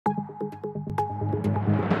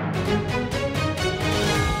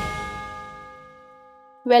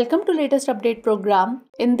Welcome to latest update program.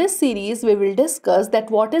 In this series, we will discuss that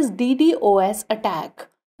what is DDoS attack.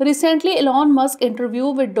 Recently, Elon Musk interview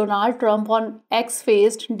with Donald Trump on X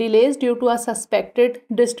faced delays due to a suspected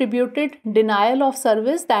distributed denial of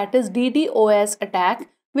service, that is DDoS attack,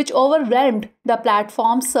 which overwhelmed the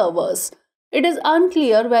platform's servers. It is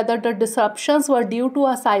unclear whether the disruptions were due to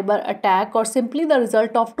a cyber attack or simply the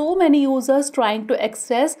result of too many users trying to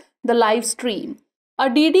access the live stream. A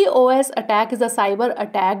DDoS attack is a cyber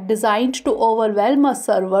attack designed to overwhelm a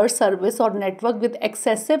server, service, or network with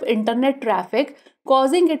excessive internet traffic,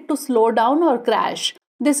 causing it to slow down or crash.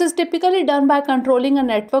 This is typically done by controlling a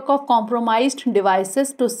network of compromised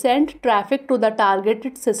devices to send traffic to the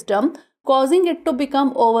targeted system, causing it to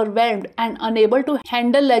become overwhelmed and unable to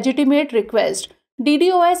handle legitimate requests.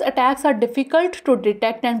 DDoS attacks are difficult to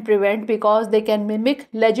detect and prevent because they can mimic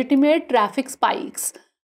legitimate traffic spikes.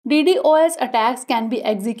 DDoS attacks can be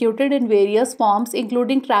executed in various forms,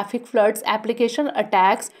 including traffic floods, application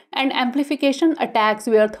attacks, and amplification attacks,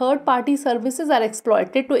 where third-party services are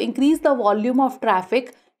exploited to increase the volume of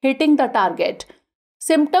traffic hitting the target.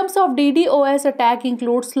 Symptoms of DDoS attack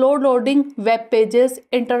include slow loading web pages,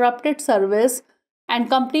 interrupted service, and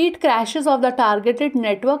complete crashes of the targeted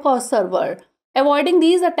network or server. Avoiding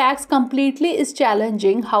these attacks completely is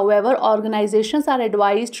challenging. However, organizations are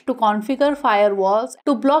advised to configure firewalls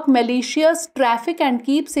to block malicious traffic and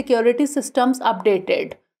keep security systems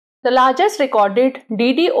updated. The largest recorded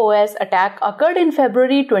DDoS attack occurred in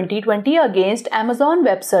February 2020 against Amazon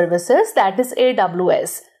Web Services, that is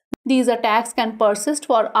AWS. These attacks can persist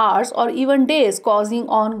for hours or even days, causing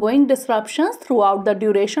ongoing disruptions throughout the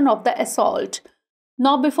duration of the assault.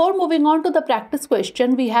 Now, before moving on to the practice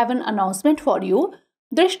question, we have an announcement for you.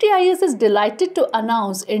 Drishti IAS is delighted to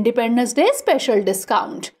announce Independence Day special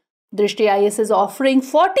discount. Drishti IAS is offering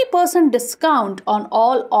 40% discount on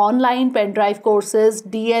all online pendrive courses,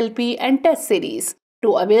 DLP and test series.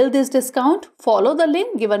 To avail this discount, follow the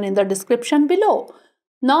link given in the description below.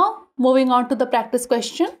 Now, moving on to the practice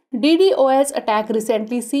question. DDoS attack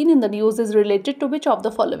recently seen in the news is related to which of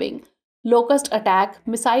the following? Locust attack,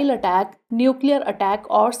 missile attack, nuclear attack,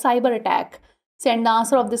 or cyber attack? Send the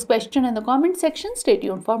answer of this question in the comment section. Stay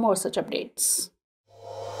tuned for more such updates.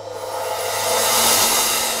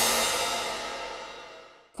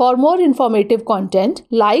 For more informative content,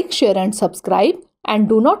 like, share and subscribe, and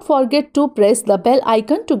do not forget to press the bell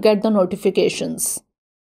icon to get the notifications.